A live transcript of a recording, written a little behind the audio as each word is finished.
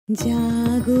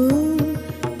জাগো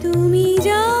তুমি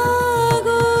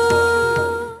জাগো।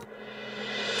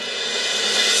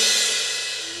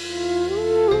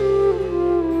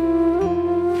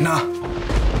 না,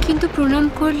 কিন্তু প্রণাম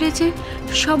করলে যে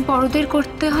সব বড়দের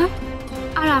করতে হয়,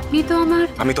 আর আপনি তো আমার।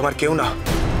 আমি তোমার কেউ না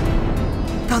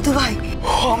দাদু ভাই।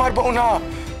 আমার বউ না,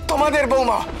 তোমাদের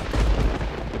বৌমা।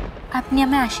 আপনি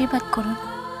আমায় আশীর্বাদ করুন,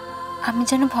 আমি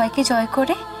যেন ভয়কে জয়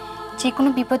করে যে কোনো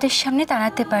বিপদের সামনে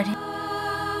দাঁড়াতে পারি।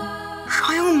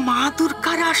 স্বয়ং মা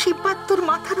দুর্গার আশীর্বাদ তোর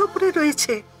মাথার উপরে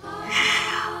রয়েছে।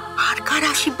 আর কার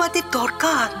আশীর্বাদের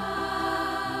দরকার?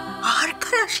 আর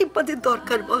কার আশীর্বাদের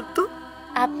দরকার বলতো?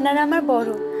 আপনারা আমার বড়,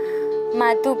 মা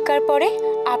দুর্গার পরে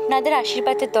আপনাদের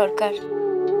আশীর্বাদের দরকার।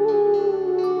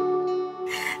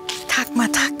 থাক মা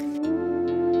থাক।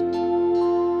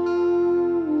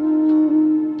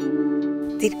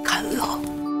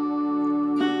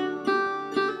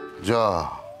 যা,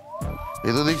 এ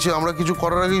তো দেখছি আমরা কিছু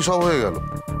করার আগেই সব হয়ে গেল।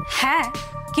 হ্যাঁ,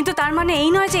 কিন্তু তার মানে এই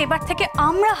নয় যে এবার থেকে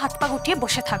আমরা হাত পা গুটিয়ে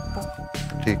বসে থাকবো।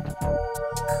 ঠিক,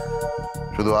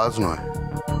 শুধু আজ নয়,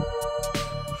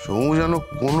 সমু যেন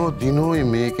কোনো দিনও এই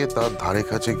মেয়েকে তার ধারে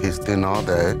কাছে ঘেঁচতে না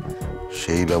দেয়,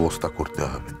 সেই ব্যবস্থা করতে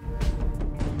হবে।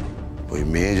 ওই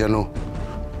মেয়ে যেন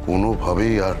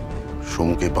কোনোভাবেই আর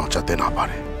সমুকে বাঁচাতে না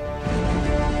পারে।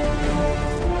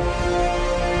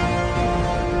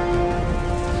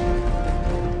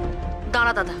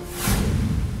 দাঁড়া দাদা,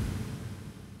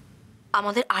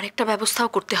 আমাদের আরেকটা ব্যবস্থাও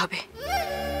করতে হবে।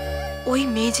 ওই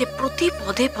মেয়ে যে প্রতি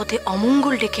পদে পদে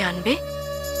অমঙ্গল ডেকে আনবে,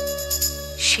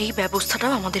 সেই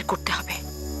ব্যবস্থাটাও আমাদের করতে হবে।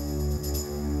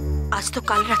 আজ তো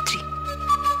কাল রাত্রি,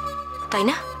 তাই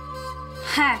না?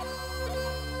 হ্যাঁ,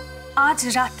 আজ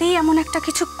রাতেই এমন একটা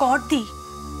কিছু কর দি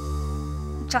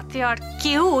যাতে আর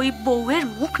কেউ ওই বউয়ের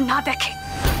মুখ না দেখে।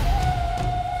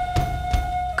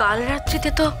 কাল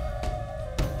রাত্রিতে তো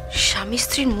স্বামী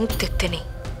স্ত্রীর মুখ দেখতে নেই,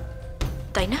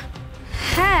 তাই না?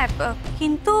 হ্যাঁ,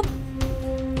 কিন্তু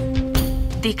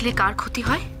দেখলে কার ক্ষতি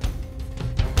হয়,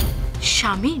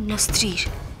 স্বামী না স্ত্রীর?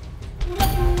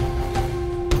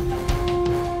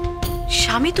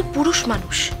 স্বামী তো পুরুষ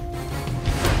মানুষ,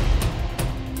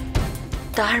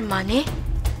 তার মানে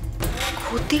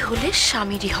ক্ষতি হলে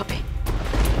স্বামীরই হবে।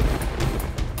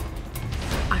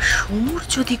 আর সমুর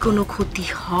যদি কোনো ক্ষতি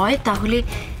হয় তাহলে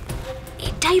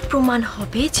এটাই প্রমাণ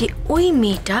হবে যে ওই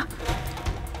মেয়েটা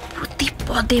প্রতি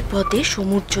পদে পদে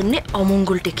সমুর জন্য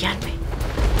অমঙ্গল ডেকে আনবে।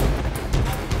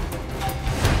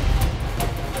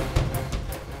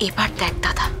 এবার দেখ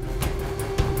দাদা,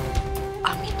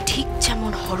 আমি ঠিক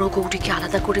যেমন হরগৌরীকে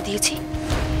আলাদা করে দিয়েছি,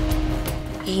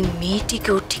 এই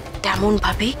মেয়েটিকেও ঠিক তেমন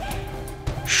ভাবে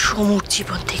সমুর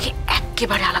জীবন থেকে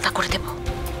একেবারে আলাদা করে দেব।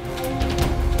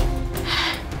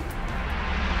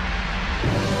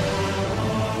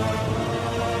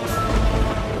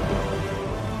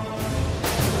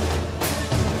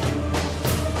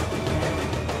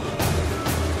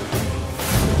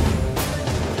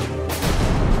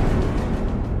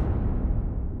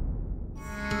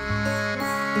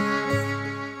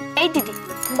 এই দিদি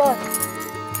বল,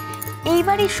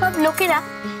 এইবারই সব লোকেরা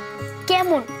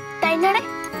কেমন, তাই না রে?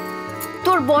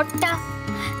 তোর বরটা,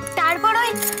 তারপর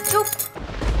ওই চুপ।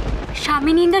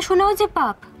 স্বামী নিন্দা শোনাও যে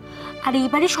পাপ, আর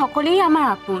এইবারে সকলেই আমার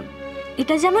আপন।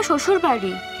 এটা যে আমার শ্বশুর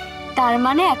বাড়ি, তার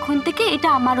মানে এখন থেকে এটা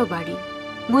আমারও বাড়ি,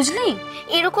 বুঝলি?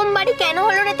 এরকম বাড়ি কেন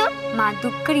হলো রে তোর? মা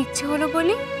দুর্গার ইচ্ছে হলো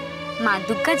বলে। মা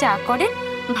দুর্গা যা করেন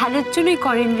ভালোর জন্যই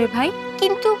করেন রে ভাই।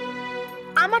 কিন্তু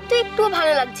আমার তো একটুও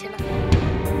ভালো লাগছে না।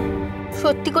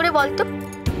 সত্যি করে বলতো,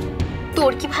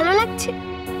 তোর কি ভালো লাগছে?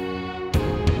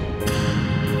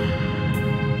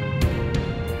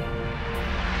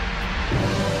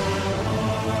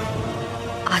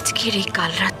 আজকের এই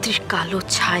কাল রাত্রির কালো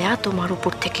ছায়া তোমার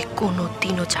উপর থেকে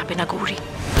কোনোদিনও যাবে না গৌরী।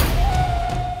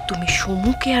 তুমি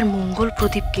সমুকে আর মঙ্গল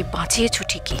প্রদীপকে বাঁচিয়েছো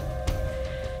ঠিকই,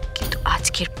 কিন্তু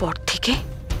আজকের পর থেকে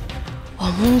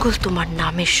অমঙ্গল তোমার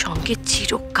নামের সঙ্গে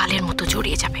চিরকালের মতো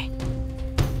জড়িয়ে যাবে।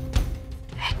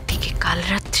 একদিকে কাল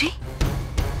রাত্রি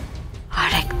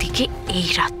আর একদিকে এই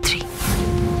রাত্রি।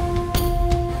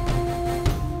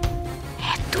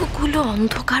 এতগুলো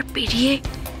অন্ধকার পেরিয়ে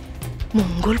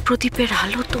মঙ্গল প্রদীপের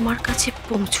আলো তোমার কাছে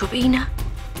পৌঁছবেই না।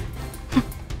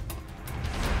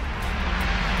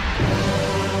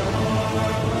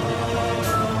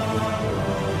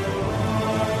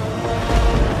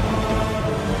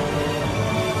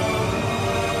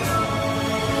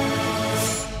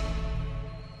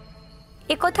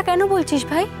 এ কথা কেন বলছিস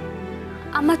ভাই?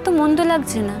 আমার তো মন্দ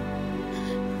লাগছে না।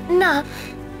 না,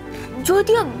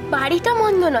 যদিও বাড়িটা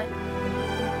মন্দ নয়,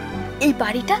 এই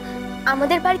বাড়িটা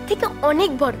আমাদের বাড়ির থেকে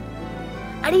অনেক বড়,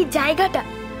 আর এই জায়গাটা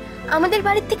আমাদের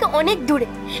বাড়ির থেকে অনেক দূরে,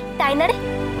 তাই না রে?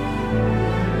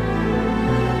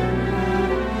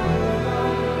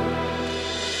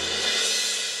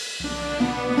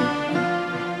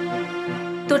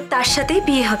 তার সাথেই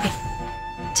বিয়ে হবে,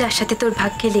 যার সাথে তোর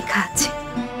ভাগ্যে লেখা আছে।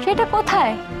 সেটা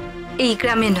কোথায়? এই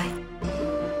গ্রামে নয়,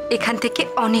 এখান থেকে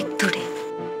অনেক দূরে।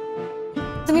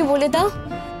 তুমি বলে দাও,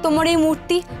 তোমার এই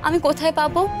মূর্তি আমি কোথায়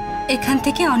পাবো? এখান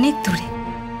থেকে অনেক দূরে।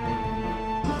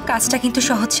 কাজটা কিন্তু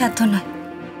সহজসাধ্য নয়।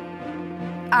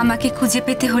 আমাকে খুঁজে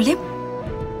পেতে হলে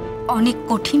অনেক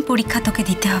কঠিন পরীক্ষা তোকে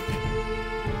দিতে হবে।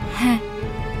 হ্যাঁ,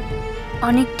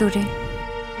 অনেক দূরে।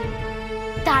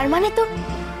 তার মানে তো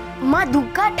মা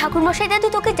দুর্গা ঠাকুর মশাই দাদু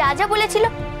তোকে যা যা বলেছিল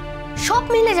সব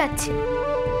মিলে যাচ্ছে।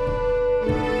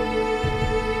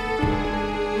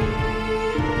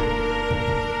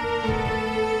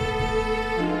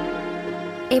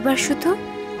 এবার শুধু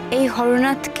এই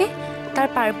হরনাথকে তার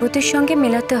পার্বতীর সঙ্গে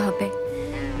মেলাতে হবে।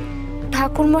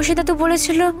 ঠাকুর মশাইদা তো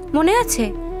বলেছিল, মনে আছে?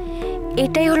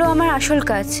 এটাই হলো আমার আসল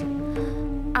কাজ,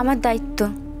 আমার দায়িত্ব।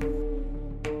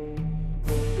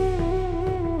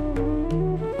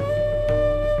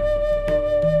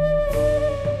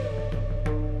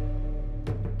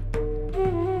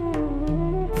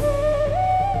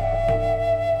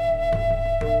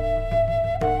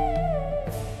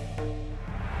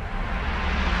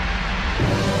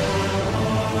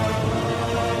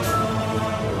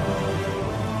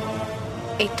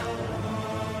 এই তো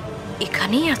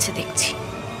এখানেই আছে দেখছি।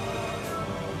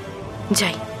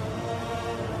 যাই,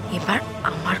 এবার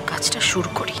আমার কাজটা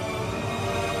শুরু করি।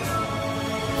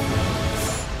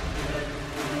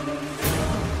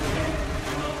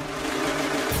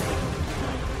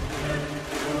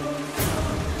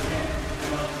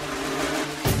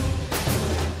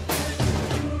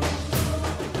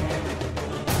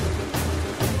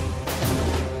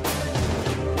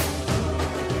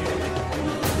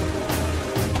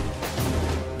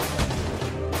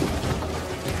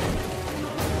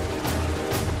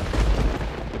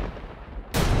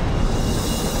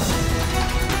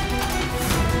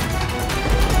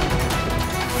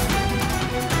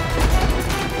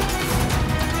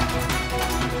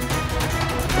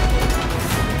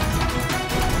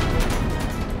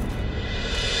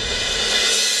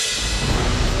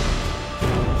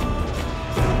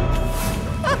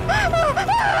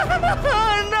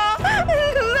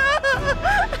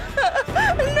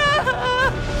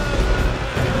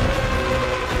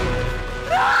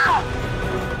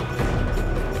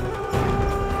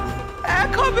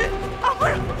 এক হবে,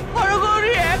 আমার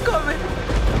হরগৌরী এক হবে।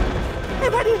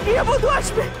 এবারে গৃহবধূ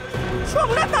আসবে,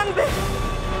 সোমনাথ আনবে,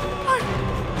 আর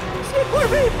সে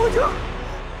করবে এই পুজো।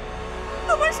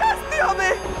 তোমার শাস্তি হবে।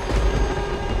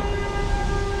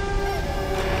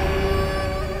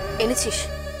 এনেছিস?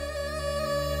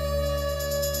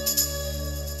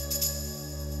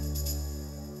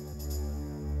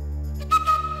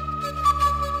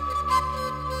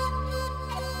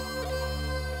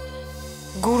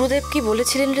 গুরুদেব কি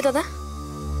বলেছিলেন রে দাদা?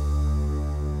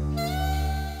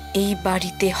 এই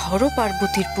বাড়িতে হর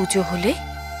পার্বতীর পুজো হলে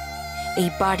এই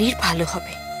বাড়ির ভালো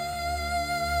হবে,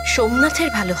 সোমনাথের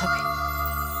ভালো হবে,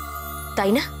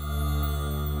 তাই না?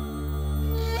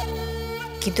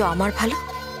 কিন্তু আমার ভালো,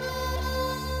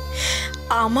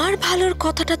 আমার ভালোর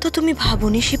কথাটা তো তুমি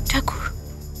ভাবনি শিব ঠাকুর।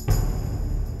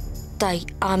 তাই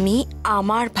আমি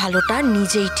আমার ভালোটা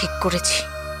নিজেই ঠিক করেছি।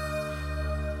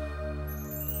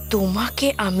 তোমাকে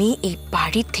আমি এই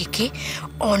বাড়ি থেকে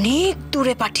অনেক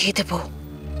দূরে পাঠিয়ে দেব,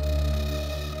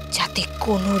 যাতে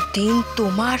কোনো দিন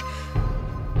তোমার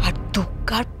আর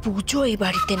দুর্গার পুজো এই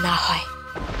বাড়িতে না হয়।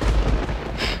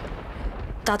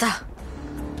 দাদা,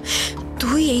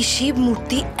 তুই এই শিব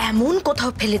মূর্তি এমন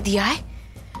কোথাও ফেলে দিয়ায়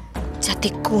যাতে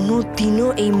কোনো দিনও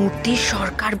এই মূর্তি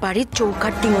সরকার বাড়ির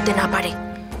চৌকাঠ ডিঙোতে না পারে।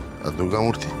 আর দুর্গা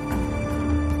মূর্তি,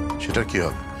 সেটা কি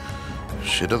হবে?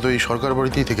 সেটা তো এই সরকার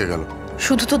বাড়িতেই থেকে গেল।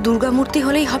 শুধু তো দুর্গা মূর্তি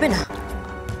হলেই হবে না,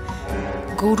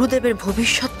 গুরুদেবের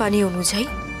ভবিষ্যৎবাণী অনুযায়ী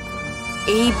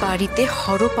এই বাড়িতে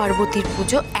হর পার্বতীর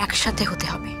পুজো একসাথে হতে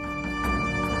হবে।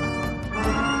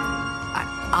 আর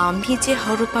আমি যে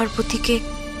হর পার্বতীকে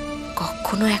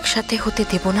কখনো একসাথে হতে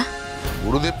দেব না।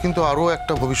 গুরুদেব কিন্তু আরো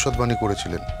একটা ভবিষ্যৎবাণী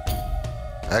করেছিলেন,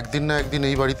 একদিন না একদিন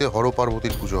এই বাড়িতে হর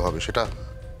পার্বতীর পুজো হবে, সেটা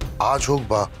আজ হোক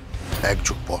বা এক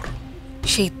যুগ পর।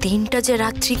 সেই দিনটা যে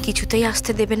রাত্রি কিছুতেই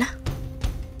আসতে দেবে না।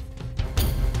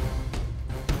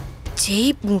 যেই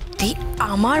মূর্তি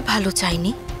আমার ভালো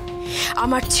চাইনি,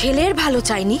 আমার ছেলের ভালো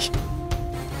চাইনি,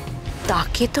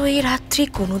 তাকে তো এই রাত্রি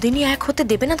কোনোদিনই এক হতে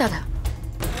দেবে না দাদা।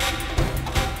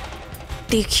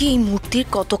 দেখি এই মূর্তির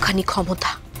কতখানি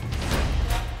ক্ষমতা।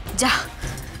 যা,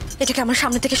 এটাকে আমার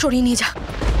সামনে থেকে সরিয়ে নিয়ে যা।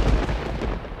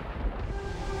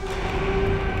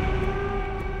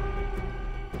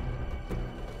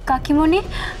 কাকিমণি,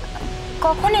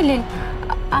 কখন এলেন?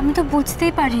 আমি তো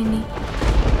বুঝতেই পারিনি।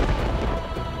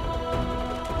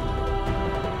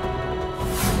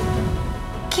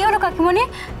 কি হলো কাকিমণি?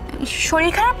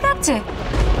 শরীর খারাপ লাগছে?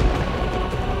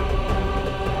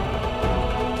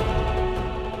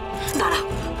 দাঁড়াও,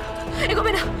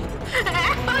 এগোবে না,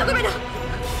 এক পা এগোবে না।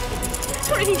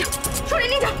 সরে নিয়ে যাও, সরে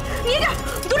নিয়ে যাও, নিয়ে যাও,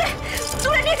 দূরে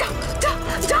দূরে নিয়ে যাও, যাও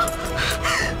যাও।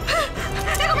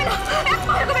 এগোবে না, এক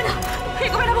পা এগোবে না,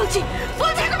 এগোবে না বলছি,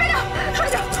 বলছি এগোবে না। সরে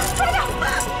যাও, সরে যাও,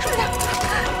 সরে যাও,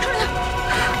 সরে যাও।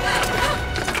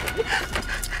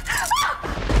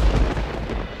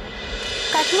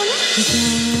 কাকিমণি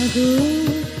জাগো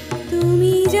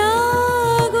তুমি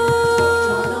জাগো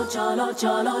চলো চলো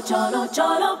চলো চলো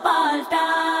চলো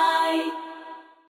পাল্টাই